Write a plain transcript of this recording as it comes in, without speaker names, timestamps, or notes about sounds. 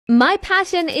My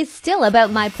passion is still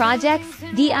about my projects,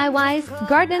 DIYs,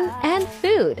 garden, and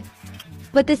food.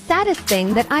 But the saddest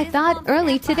thing that I thought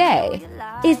early today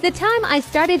is the time I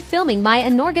started filming my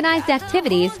unorganized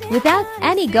activities without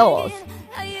any goals.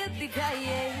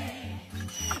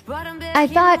 I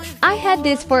thought I had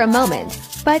this for a moment,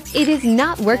 but it is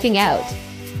not working out.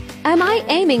 Am I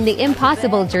aiming the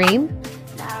impossible dream?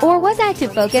 Or was I to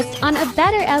focus on a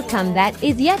better outcome that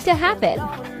is yet to happen?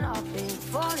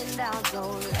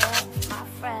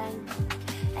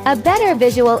 A better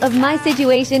visual of my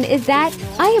situation is that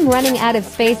I am running out of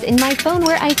space in my phone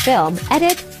where I film,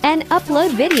 edit, and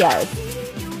upload videos.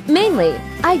 Mainly,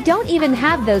 I don't even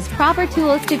have those proper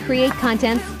tools to create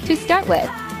content to start with.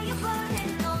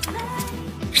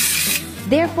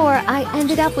 Therefore, I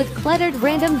ended up with cluttered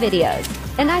random videos,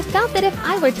 and I felt that if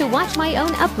I were to watch my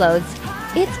own uploads,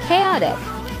 it's chaotic,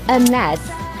 a mess,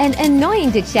 and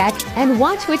annoying to check and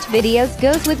watch which videos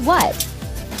goes with what.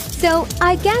 So,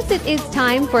 I guess it is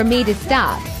time for me to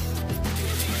stop.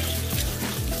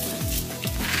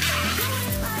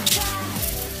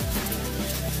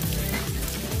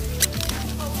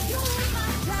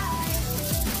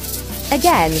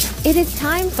 Again, it is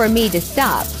time for me to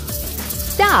stop.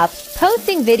 Stop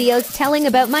posting videos telling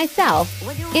about myself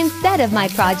instead of my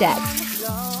projects.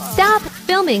 Stop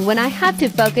filming when I have to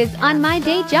focus on my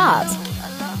day job.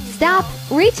 Stop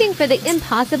reaching for the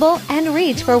impossible and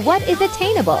reach for what is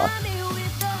attainable.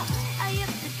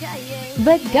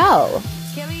 But go.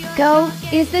 Go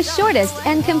is the shortest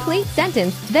and complete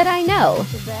sentence that I know.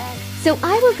 So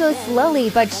I will go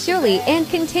slowly but surely and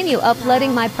continue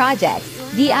uploading my projects,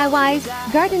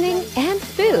 DIYs, gardening, and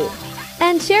food,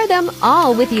 and share them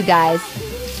all with you guys.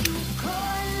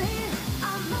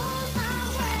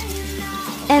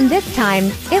 And this time,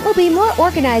 it will be more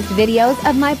organized videos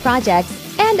of my projects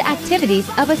and activities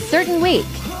of a certain week.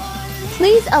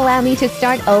 Please allow me to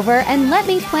start over and let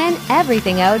me plan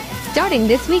everything out starting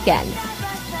this weekend.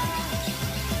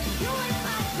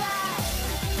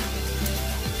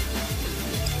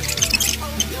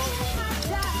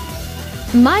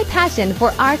 My passion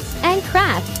for arts and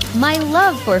crafts, my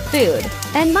love for food,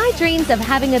 and my dreams of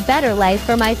having a better life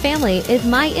for my family is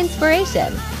my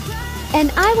inspiration.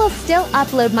 And I will still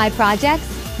upload my projects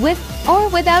with or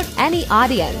without any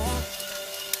audience.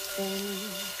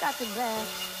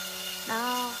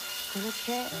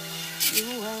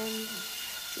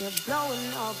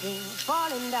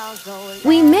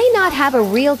 We may not have a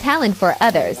real talent for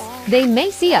others. They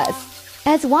may see us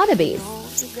as wannabes.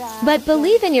 But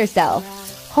believe in yourself.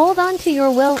 Hold on to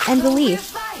your will and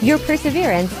belief, your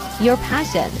perseverance, your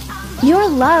passion, your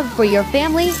love for your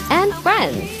family and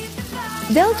friends.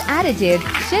 Those attitudes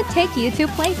should take you to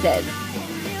places.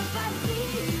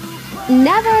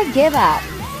 Never give up.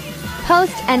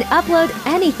 Post and upload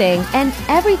anything and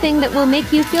everything that will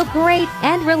make you feel great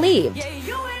and relieved.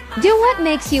 Do what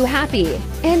makes you happy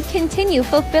and continue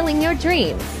fulfilling your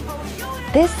dreams.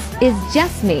 This is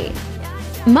just me.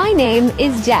 My name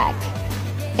is Jack,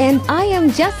 and I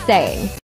am just saying.